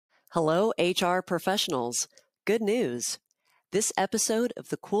Hello, HR professionals. Good news. This episode of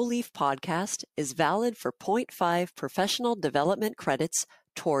the Cool Leaf podcast is valid for zero 0.5 professional development credits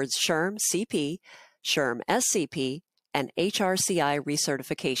towards SHRM CP, SHRM SCP, and HRCI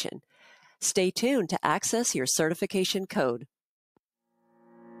recertification. Stay tuned to access your certification code.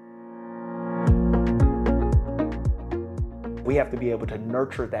 We have to be able to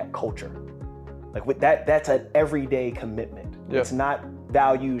nurture that culture. Like with that's an everyday commitment. Yep. It's not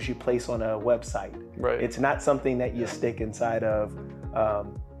values you place on a website. Right. It's not something that you stick inside of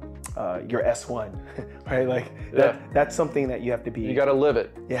your S1, right? Like that's something that you have to be. You got to live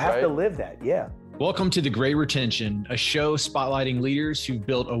it. You have to live that, yeah. Welcome to The Great Retention, a show spotlighting leaders who've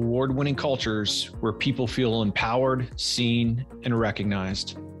built award-winning cultures where people feel empowered, seen, and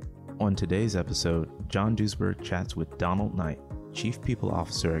recognized. On today's episode, John Duesberg chats with Donald Knight, Chief People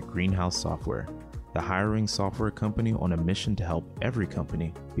Officer at Greenhouse Software, the hiring software company on a mission to help every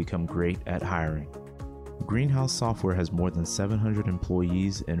company become great at hiring. Greenhouse Software has more than 700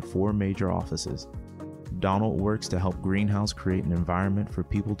 employees in 4 major offices. Donald works to help Greenhouse create an environment for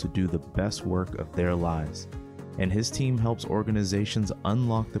people to do the best work of their lives, and his team helps organizations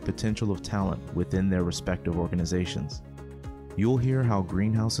unlock the potential of talent within their respective organizations. You'll hear how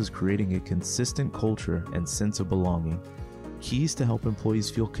Greenhouse is creating a consistent culture and sense of belonging, keys to help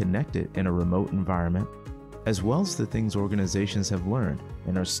employees feel connected in a remote environment, as well as the things organizations have learned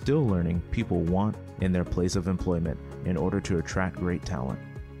and are still learning people want in their place of employment in order to attract great talent.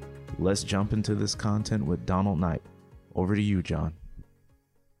 Let's jump into this content with Donald Knight. Over to you, John.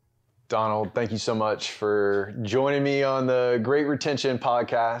 Donald, thank you so much for joining me on the Great Retention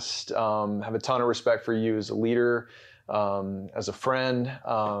podcast. Have a ton of respect for you as a leader, as a friend,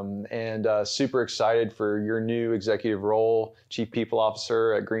 and super excited for your new executive role, Chief People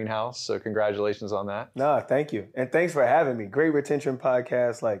Officer at Greenhouse. So congratulations on that. No, thank you. And thanks for having me. Great Retention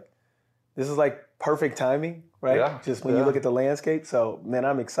podcast. This is perfect timing, right? Yeah, just when you look at the landscape. So, man,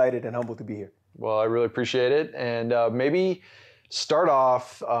 I'm excited and humbled to be here. Well, I really appreciate it. And maybe start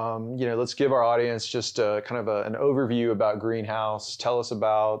off, let's give our audience just kind of an overview about Greenhouse. Tell us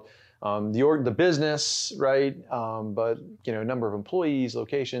about the business, right? But number of employees,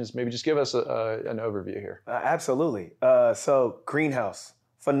 locations. Maybe just give us an overview here. Absolutely. So Greenhouse,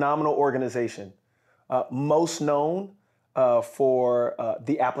 phenomenal organization, most known for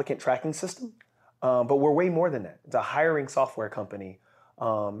the applicant tracking system, but we're way more than that. It's a hiring software company,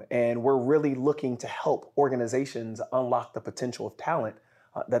 and we're really looking to help organizations unlock the potential of talent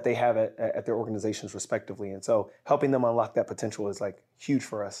that they have at their organizations respectively. And so helping them unlock that potential is huge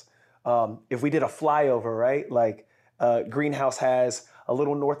for us. If we did a flyover, right, Greenhouse has a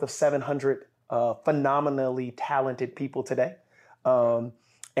little north of 700 phenomenally talented people today.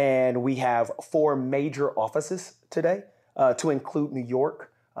 And we have 4 major offices today, to include New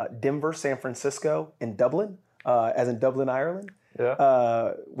York, Denver, San Francisco, and Dublin, as in Dublin, Ireland,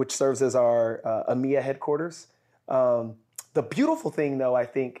 which serves as our EMEA headquarters. The beautiful thing, though, I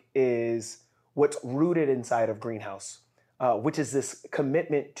think, is what's rooted inside of Greenhouse, which is this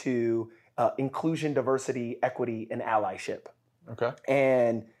commitment to inclusion, diversity, equity, and allyship. Okay.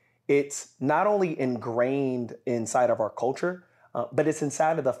 And it's not only ingrained inside of our culture, but it's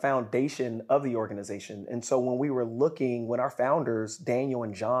inside of the foundation of the organization. And so when our founders, Daniel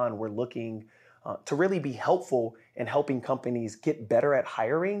and John, were looking to really be helpful in helping companies get better at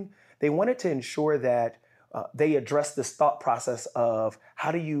hiring, they wanted to ensure that they address this thought process of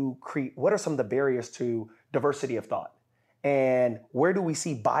what are some of the barriers to diversity of thought? And where do we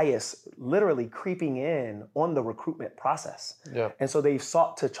see bias literally creeping in on the recruitment process? Yeah. And so they've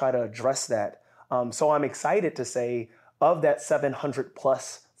sought to try to address that. So I'm excited to say, of that 700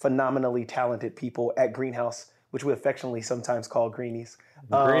 plus phenomenally talented people at Greenhouse, which we affectionately sometimes call Greenies.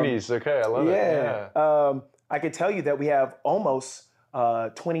 Greenies, okay, I love it. Yeah. I could tell you that we have almost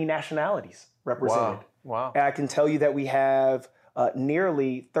 20 nationalities represented. Wow. And I can tell you that we have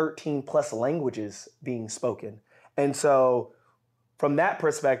nearly 13 plus languages being spoken. And so from that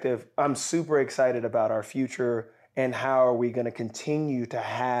perspective, I'm super excited about our future and how are we going to continue to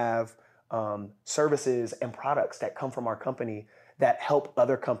have services and products that come from our company that help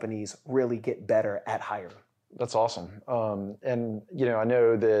other companies really get better at hiring. That's awesome. And, I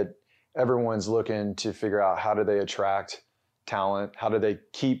know that everyone's looking to figure out how do they attract talent? How do they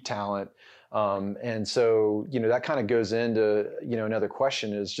keep talent? And so, that kind of goes into, another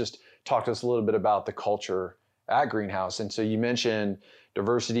question is just talk to us a little bit about the culture at Greenhouse. And so you mentioned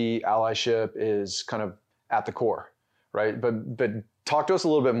diversity, allyship is kind of at the core, right? But talk to us a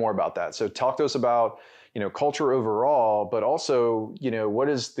little bit more about that. So talk to us about, culture overall, but also, what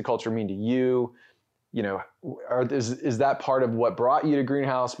does the culture mean to you? is that part of what brought you to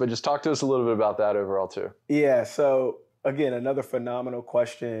Greenhouse? But just talk to us a little bit about that overall too. Yeah. So again, another phenomenal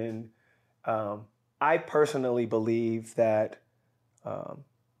question. I personally believe that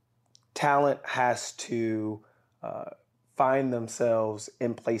talent has to find themselves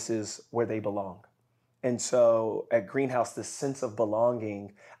in places where they belong. And so at Greenhouse, the sense of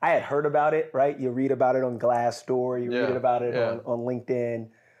belonging, I had heard about it, right? You read about it on Glassdoor, you read about it on LinkedIn.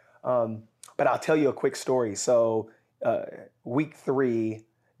 But I'll tell you a quick story. So week 3,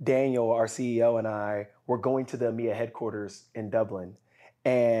 Daniel, our CEO, and I were going to the EMEA headquarters in Dublin.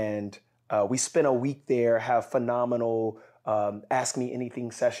 And we spent a week there, have phenomenal Ask Me Anything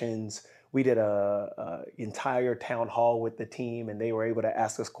sessions. We did a entire town hall with the team, and they were able to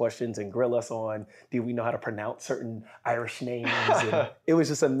ask us questions and grill us on, do we know how to pronounce certain Irish names? And it was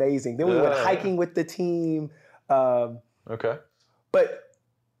just amazing. Then we went hiking with the team. Okay. But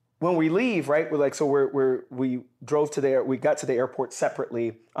when we leave, right, we drove to there. We got to the airport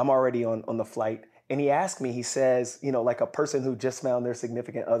separately. I'm already on the flight. And he asked me, he says, like a person who just found their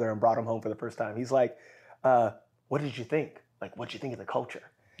significant other and brought him home for the first time. He's like, what did you think? Like, what'd you think of the culture?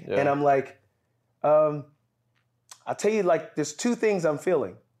 Yeah. And I'm like, I'll tell you, like, there's 2 things I'm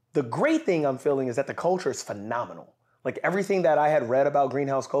feeling. The great thing I'm feeling is that the culture is phenomenal. Like, everything that I had read about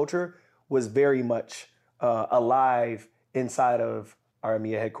Greenhouse culture was very much alive inside of our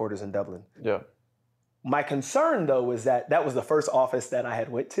EMEA headquarters in Dublin. Yeah. My concern, though, is that was the first office that I had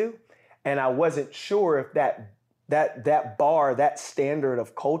went to, and I wasn't sure if that bar, that standard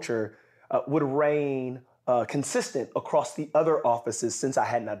of culture would reign consistent across the other offices since I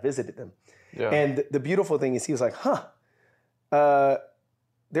had not visited them. Yeah. And the beautiful thing is he was like,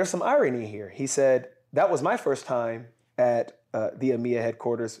 there's some irony here. He said, that was my first time at the EMEA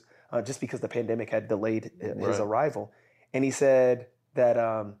headquarters just because the pandemic had delayed his arrival. And he said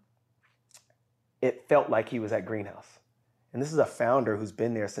that it felt like he was at Greenhouse. And this is a founder who's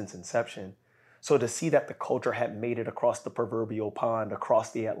been there since inception. So to see that the culture had made it across the proverbial pond,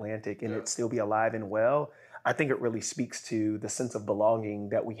 across the Atlantic, and it still be alive and well, I think it really speaks to the sense of belonging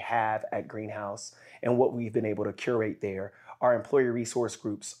that we have at Greenhouse and what we've been able to curate there. Our employee resource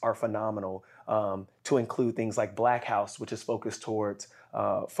groups are phenomenal, to include things like Black House, which is focused towards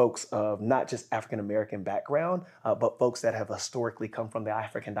folks of not just African-American background, but folks that have historically come from the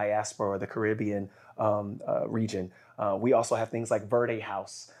African diaspora or the Caribbean region. We also have things like Verde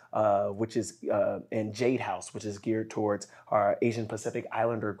House, which is, and Jade House, which is geared towards our Asian Pacific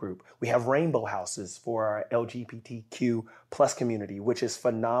Islander group. We have Rainbow Houses for our LGBTQ plus community, which is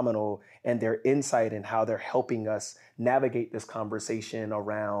phenomenal, and their insight in how they're helping us navigate this conversation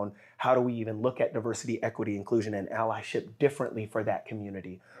around how do we even look at diversity, equity, inclusion, and allyship differently for that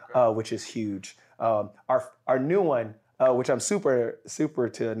community, which is huge. Our new one, which I'm super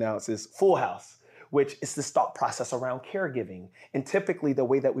to announce, is Full House, which is this thought process around caregiving. And typically the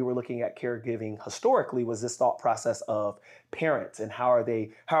way that we were looking at caregiving historically was this thought process of parents and how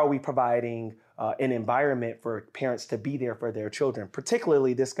are we providing an environment for parents to be there for their children.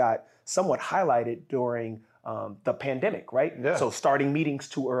 Particularly this got somewhat highlighted during the pandemic, right? Yeah. So starting meetings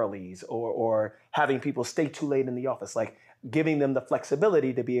too early or having people stay too late in the office, like giving them the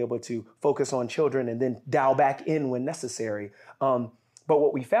flexibility to be able to focus on children and then dial back in when necessary. But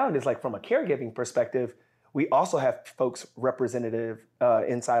what we found is, like, from a caregiving perspective, we also have folks representative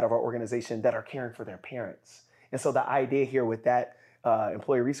inside of our organization that are caring for their parents. And so the idea here with that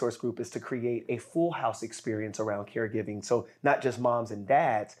employee resource group is to create a full house experience around caregiving. So not just moms and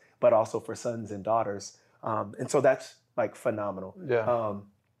dads, but also for sons and daughters. And so that's, like, phenomenal. Yeah.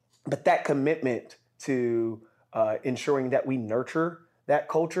 But that commitment to ensuring that we nurture that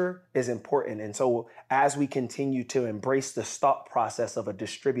culture is important. And so as we continue to embrace the thought process of a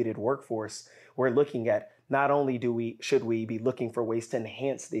distributed workforce, we're looking at not only should we be looking for ways to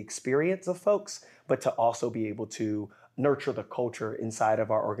enhance the experience of folks, but to also be able to nurture the culture inside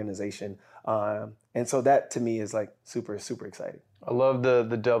of our organization. And so that to me is, like, super, super exciting. I love the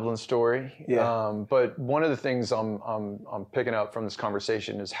Dublin story. Yeah. But one of the things I'm picking up from this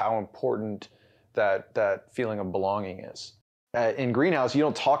conversation is how important that feeling of belonging is. In Greenhouse, you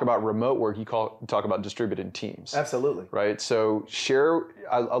don't talk about remote work, you talk about distributed teams. Absolutely. Right? So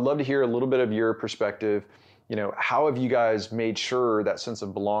I'd love to hear a little bit of your perspective. How have you guys made sure that sense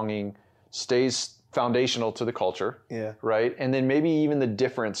of belonging stays foundational to the culture? Yeah. Right? And then maybe even the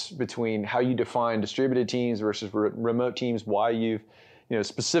difference between how you define distributed teams versus remote teams, why you've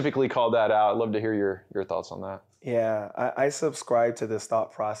specifically called that out. I'd love to hear your thoughts on that. Yeah, I subscribe to this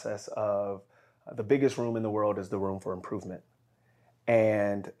thought process of the biggest room in the world is the room for improvement.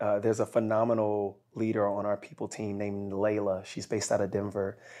 And there's a phenomenal leader on our people team named Layla. She's based out of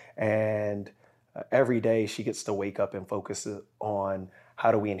Denver. And every day she gets to wake up and focus on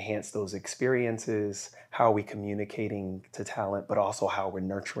how do we enhance those experiences, how are we communicating to talent, but also how we're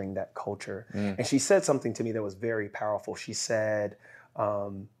nurturing that culture. And she said something to me that was very powerful. She said,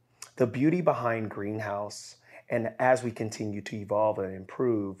 the beauty behind Greenhouse, and as we continue to evolve and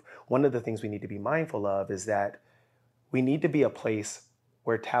improve, one of the things we need to be mindful of is that we need to be a place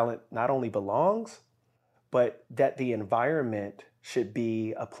where talent not only belongs, but that the environment should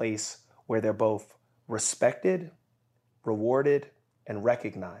be a place where they're both respected, rewarded, and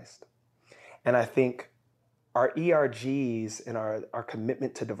recognized. And I think our ERGs and our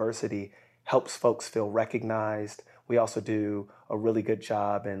commitment to diversity helps folks feel recognized. We also do a really good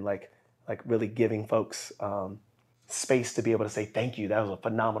job in like really giving folks space to be able to say, thank you, that was a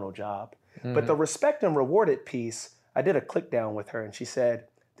phenomenal job. But the respect and rewarded piece, I did a click down with her and she said,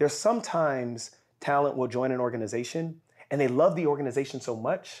 there's sometimes talent will join an organization and they love the organization so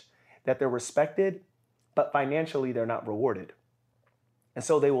much that they're respected, but financially they're not rewarded. And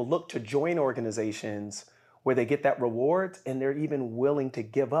so they will look to join organizations where they get that reward and they're even willing to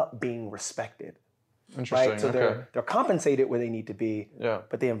give up being respected. Interesting. Right? So they're compensated where they need to be, Yeah.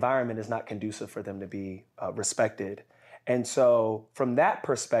 but the environment is not conducive for them to be respected. And so from that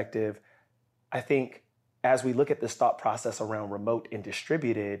perspective, I think as we look at this thought process around remote and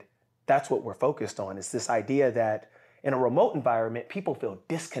distributed, that's what we're focused on, is this idea that in a remote environment, people feel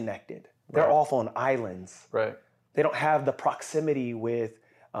disconnected. They're Right. off on islands. Right. They don't have the proximity with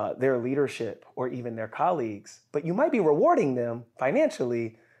their leadership or even their colleagues, but you might be rewarding them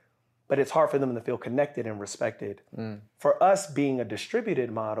financially, but it's hard for them to feel connected and respected. For us, being a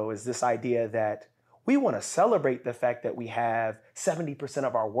distributed model is this idea that we want to celebrate the fact that we have 70%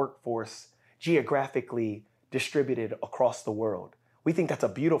 of our workforce geographically distributed across the world. We think that's a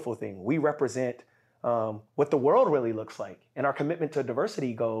beautiful thing. We represent what the world really looks like. And our commitment to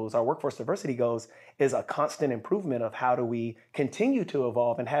diversity goals, our workforce diversity goals, is a constant improvement of how do we continue to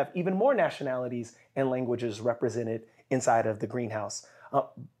evolve and have even more nationalities and languages represented inside of the Greenhouse.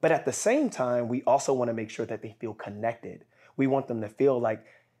 But at the same time, we also want to make sure that they feel connected. We want them to feel like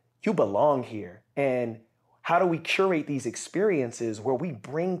you belong here. And how do we curate these experiences where we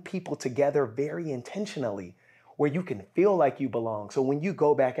bring people together very intentionally, where you can feel like you belong? So when you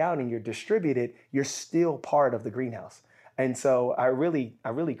go back out and you're distributed, you're still part of the Greenhouse. And so I really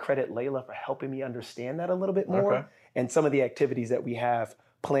credit Layla for helping me understand that a little bit more. Okay. And some of the activities that we have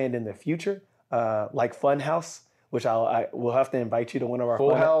planned in the future, like Funhouse, which we'll have to invite you to one of our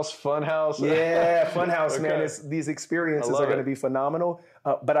Full House, Fun House. Yeah, Funhouse, Okay. man. These experiences are going to be phenomenal.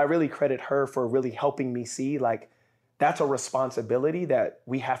 But I really credit her for really helping me see like that's a responsibility that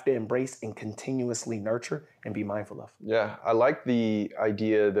we have to embrace and continuously nurture and be mindful of. Yeah, I like the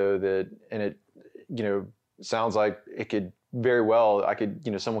idea though that, and it, sounds like it could very well,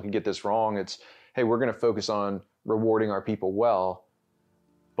 someone could get this wrong. It's, hey, we're going to focus on rewarding our people well,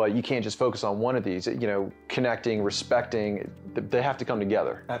 but you can't just focus on one of these. Connecting, respecting, they have to come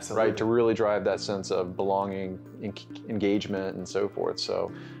together. Absolutely. Right, to really drive that sense of belonging, engagement, and so forth.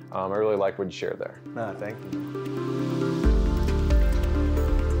 So I really like what you shared there. Thank you.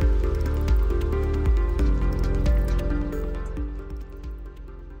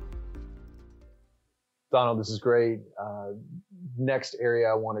 Donald, this is great. Next area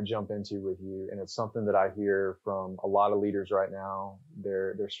I want to jump into with you, and it's something that I hear from a lot of leaders right now.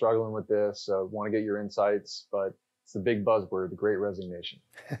 They're struggling with this, so I want to get your insights, but it's the big buzzword, the Great Resignation.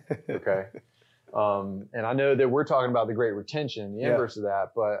 Okay. And I know that we're talking about the Great Retention, the inverse of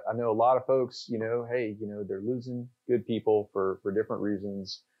that, but I know a lot of folks, they're losing good people for different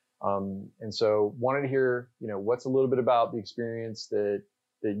reasons. And so wanted to hear, what's a little bit about the experience that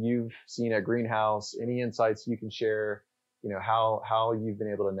you've seen at Greenhouse, any insights you can share, how you've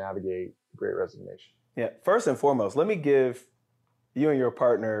been able to navigate the Great Resignation. Yeah, first and foremost, let me give you and your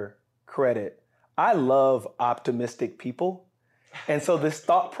partner credit. I love optimistic people. And so this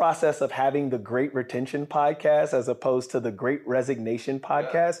thought process of having the Great Retention podcast as opposed to the Great Resignation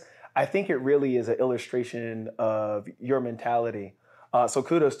podcast, I think it really is an illustration of your mentality. So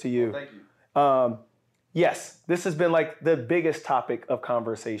kudos to you. Well, thank you. Yes, this has been like the biggest topic of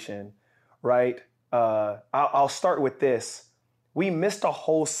conversation, right? I'll start with this. We missed a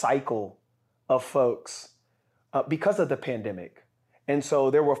whole cycle of folks because of the pandemic. And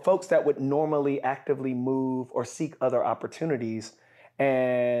so there were folks that would normally actively move or seek other opportunities.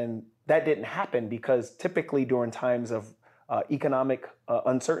 And that didn't happen because typically during times of economic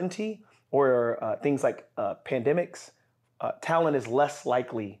uncertainty or things like pandemics, talent is less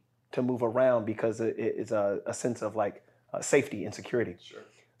likely to move around because it is a sense of like safety and security. Sure.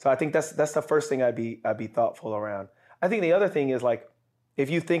 So I think that's the first thing I'd be thoughtful around. I think the other thing is like if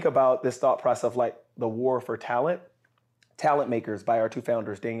you think about this thought process of like the war for talent, Talent Makers by our two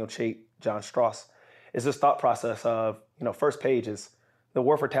founders, Daniel Chait, John Strauss, is this thought process of, first page is the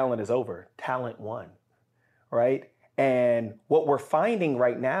war for talent is over. Talent won, right? And what we're finding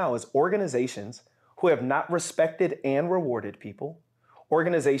right now is organizations who have not respected and rewarded people,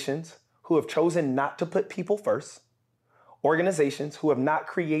 organizations who have chosen not to put people first, organizations who have not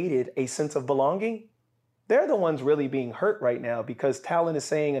created a sense of belonging, they're the ones really being hurt right now because talent is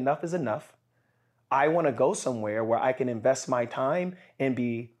saying enough is enough. I want to go somewhere where I can invest my time and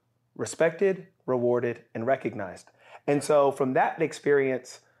be respected, rewarded, and recognized. And so from that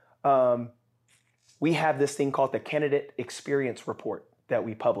experience, we have this thing called the Candidate Experience Report that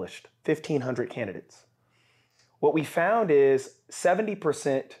we published, 1,500 candidates. What we found is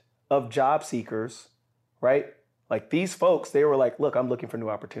 70% of job seekers, right? Like these folks, they were like, look, I'm looking for new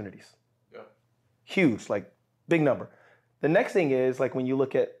opportunities. Yeah. Huge, like big number. The next thing is like when you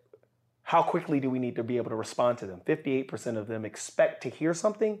look at how quickly do we need to be able to respond to them? 58% of them expect to hear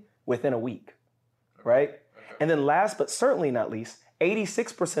something within a week, right? Okay. And then last but certainly not least,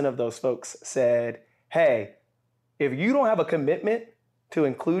 86% of those folks said, hey, if you don't have a commitment to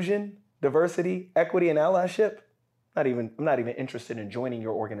inclusion, diversity, equity, and allyship, I'm not even interested in joining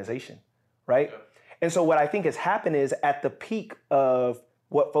your organization, right? Yeah. And so what I think has happened is at the peak of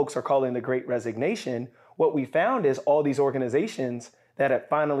what folks are calling the Great Resignation, what we found is all these organizations that had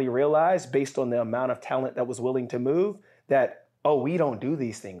finally realized, based on the amount of talent that was willing to move, that, we don't do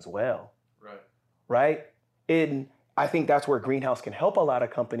these things well, right? And I think that's where Greenhouse can help a lot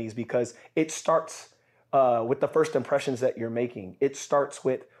of companies because it starts with the first impressions that you're making. It starts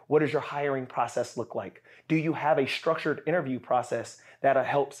with, what does your hiring process look like? Do you have a structured interview process that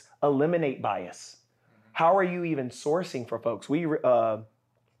helps eliminate bias? How are you even sourcing for folks? We,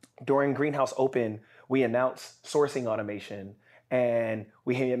 during Greenhouse Open, we announced sourcing automation, and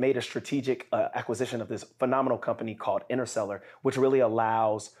we had made a strategic acquisition of this phenomenal company called Interseller, which really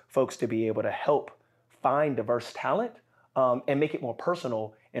allows folks to be able to help find diverse talent and make it more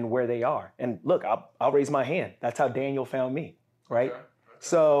personal in where they are. And look, I'll raise my hand. That's how Daniel found me, right? Okay.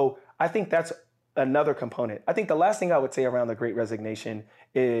 So I think that's another component. I think the last thing I would say around the Great Resignation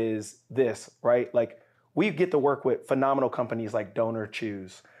is this, right? Like we get to work with phenomenal companies like Donor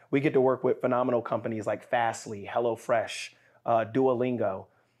Choose. We get to work with phenomenal companies like Fastly, HelloFresh, Duolingo.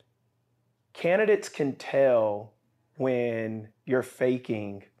 Candidates can tell when you're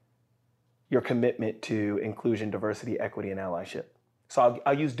faking your commitment to inclusion, diversity, equity, and allyship. So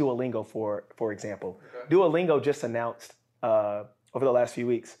I'll use Duolingo for example. Okay. Duolingo just announced over the last few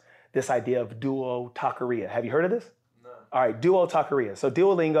weeks this idea of Duo Taqueria. Have you heard of this? No. All right, Duo Taqueria. So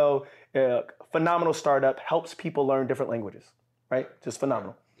Duolingo, phenomenal startup, helps people learn different languages, right? Just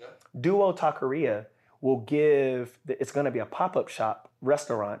phenomenal. Yeah. Duo Taqueria will it's going to be a pop-up shop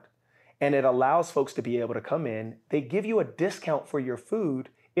restaurant, and it allows folks to be able to come in. They give you a discount for your food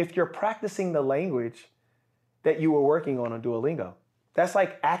if you're practicing the language that you were working on Duolingo. That's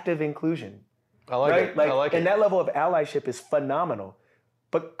like active inclusion. I like it. I like it. And that level of allyship is phenomenal.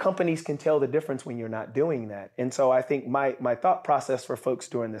 But companies can tell the difference when you're not doing that. And so I think my thought process for folks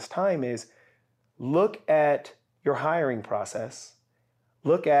during this time is look at your hiring process,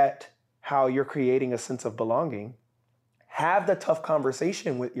 look at how you're creating a sense of belonging, have the tough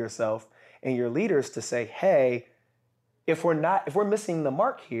conversation with yourself and your leaders to say, hey, if we're missing the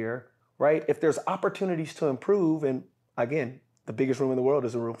mark here, right? If there's opportunities to improve, and again, the biggest room in the world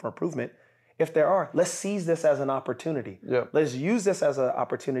is a room for improvement. If there are, let's seize this as an opportunity. Yeah. Let's use this as an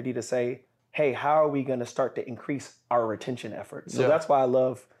opportunity to say, hey, how are we going to start to increase our retention efforts? So that's why I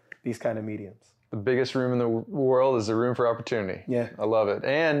love these kind of mediums. The biggest room in the world is the room for opportunity. Yeah. I love it.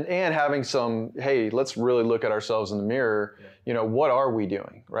 And having some, hey, let's really look at ourselves in the mirror. Yeah. What are we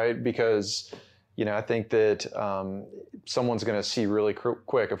doing, right? Because, I think that someone's going to see really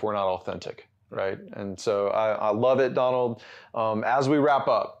quick if we're not authentic, right? And so I love it, Donald. As we wrap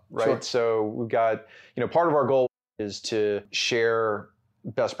up, right? Sure. So we've got, part of our goal is to share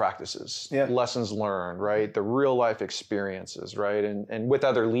best practices, lessons learned, right? The real life experiences, right? And with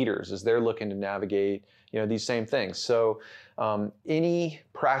other leaders as they're looking to navigate, these same things. So any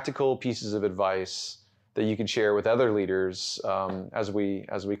practical pieces of advice that you can share with other leaders as we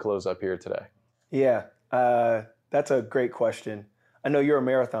close up here today? Yeah, that's a great question. I know you're a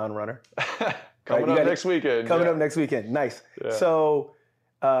marathon runner. Coming up next weekend. Coming up next weekend. Nice. Yeah. So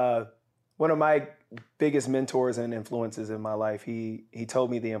one of my biggest mentors and influences in my life, he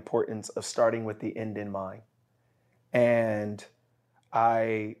told me the importance of starting with the end in mind. And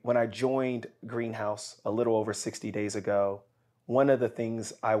when I joined Greenhouse a little over 60 days ago, one of the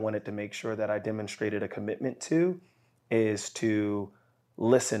things I wanted to make sure that I demonstrated a commitment to is to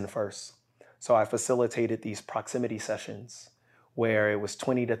listen first. So I facilitated these proximity sessions where it was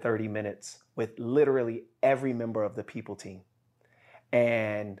 20 to 30 minutes with literally every member of the people team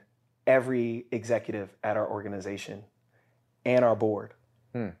and every executive at our organization and our board.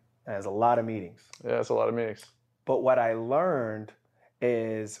 There's a lot of meetings. Yeah, it's a lot of meetings. But what I learned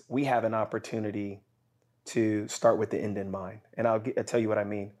is we have an opportunity to start with the end in mind. And I'll tell you what I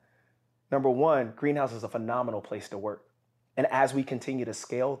mean. Number one, Greenhouse is a phenomenal place to work. And as we continue to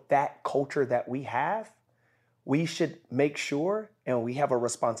scale that culture that we have, we should make sure, and we have a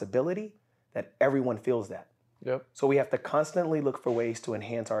responsibility, that everyone feels that. Yep. So we have to constantly look for ways to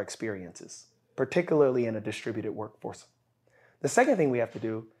enhance our experiences, particularly in a distributed workforce. The second thing we have to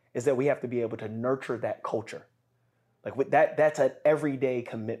do is that we have to be able to nurture that culture. Like with that's an everyday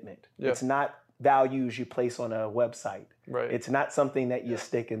commitment. Yep. It's not values you place on a website. Right. It's not something that you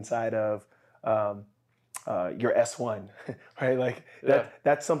stick inside of your S1, right? Like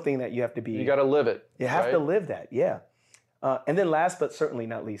that's something that you have to be. You got to live it. You have to live that, yeah. And then last but certainly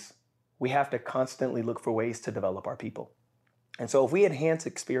not least, we have to constantly look for ways to develop our people. And so if we enhance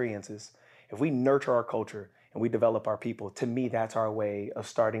experiences, if we nurture our culture and we develop our people, to me, that's our way of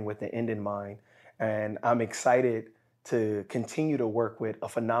starting with the end in mind. And I'm excited to continue to work with a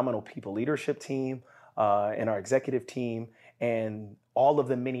phenomenal people leadership team and our executive team and all of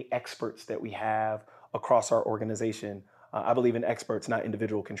the many experts that we have across our organization. I believe in experts, not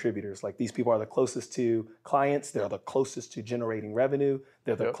individual contributors. Like these people are the closest to clients. They're the closest to generating revenue.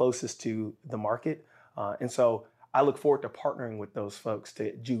 They're the closest to the market. And so I look forward to partnering with those folks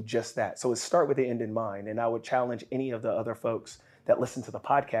to do just that. So it's start with the end in mind. And I would challenge any of the other folks that listen to the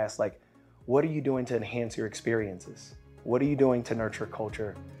podcast, like, what are you doing to enhance your experiences? What are you doing to nurture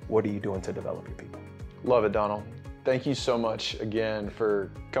culture? What are you doing to develop your people? Love it, Donald. Thank you so much again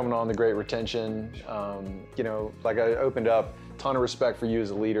for coming on The Great Retention. Like I opened up, ton of respect for you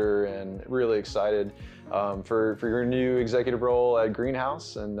as a leader and really excited for your new executive role at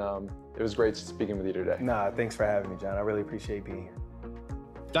Greenhouse. And it was great speaking with you today. Nah, thanks for having me, John. I really appreciate being here.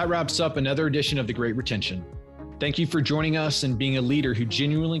 That wraps up another edition of The Great Retention. Thank you for joining us and being a leader who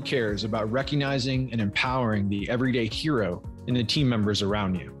genuinely cares about recognizing and empowering the everyday hero and the team members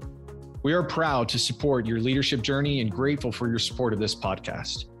around you. We are proud to support your leadership journey and grateful for your support of this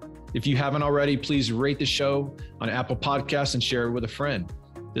podcast. If you haven't already, please rate the show on Apple Podcasts and share it with a friend.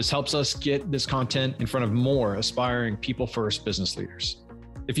 This helps us get this content in front of more aspiring people-first business leaders.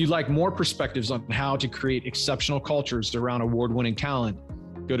 If you'd like more perspectives on how to create exceptional cultures around award-winning talent,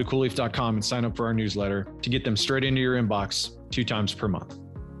 go to coolleaf.com and sign up for our newsletter to get them straight into your inbox 2 times per month.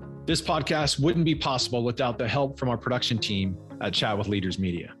 This podcast wouldn't be possible without the help from our production team at Chat with Leaders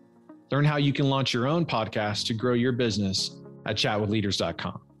Media. Learn how you can launch your own podcast to grow your business at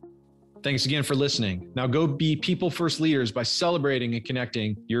chatwithleaders.com. Thanks again for listening. Now go be people-first leaders by celebrating and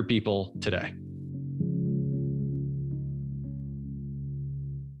connecting your people today.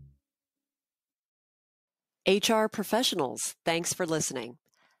 HR professionals, thanks for listening.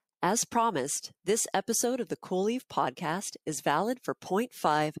 As promised, this episode of the Cool Leaf podcast is valid for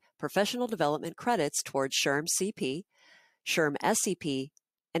 0.5 professional development credits towards SHRM CP, SHRM SCP,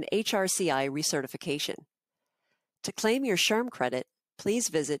 and HRCI recertification. To claim your SHRM credit, please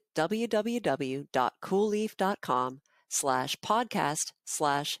visit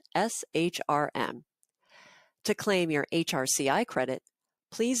www.coolleaf.com/podcast/SHRM. To claim your HRCI credit,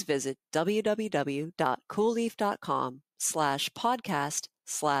 please visit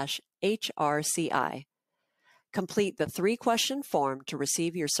www.coolleaf.com/podcast/HRCI. Complete the 3-question form to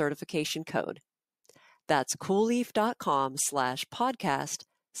receive your certification code. That's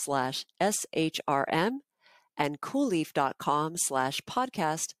coolleaf.com/podcast/SHRM and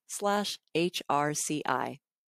coolleaf.com/podcast/HRCI.